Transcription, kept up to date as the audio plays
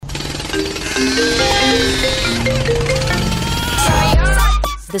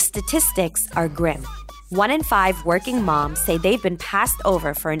The statistics are grim. 1 in 5 working moms say they've been passed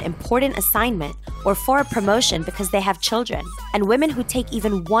over for an important assignment or for a promotion because they have children. And women who take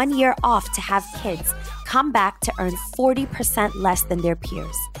even 1 year off to have kids come back to earn 40% less than their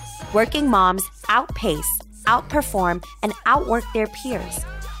peers. Working moms outpace, outperform, and outwork their peers.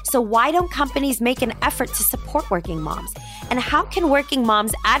 So why don't companies make an effort to support working moms? And how can working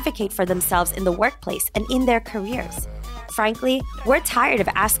moms advocate for themselves in the workplace and in their careers? Frankly, we're tired of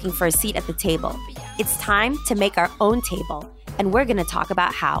asking for a seat at the table. It's time to make our own table, and we're going to talk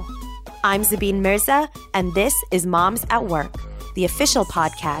about how. I'm Zabeen Mirza, and this is Moms at Work, the official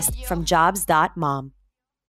podcast from Jobs.mom.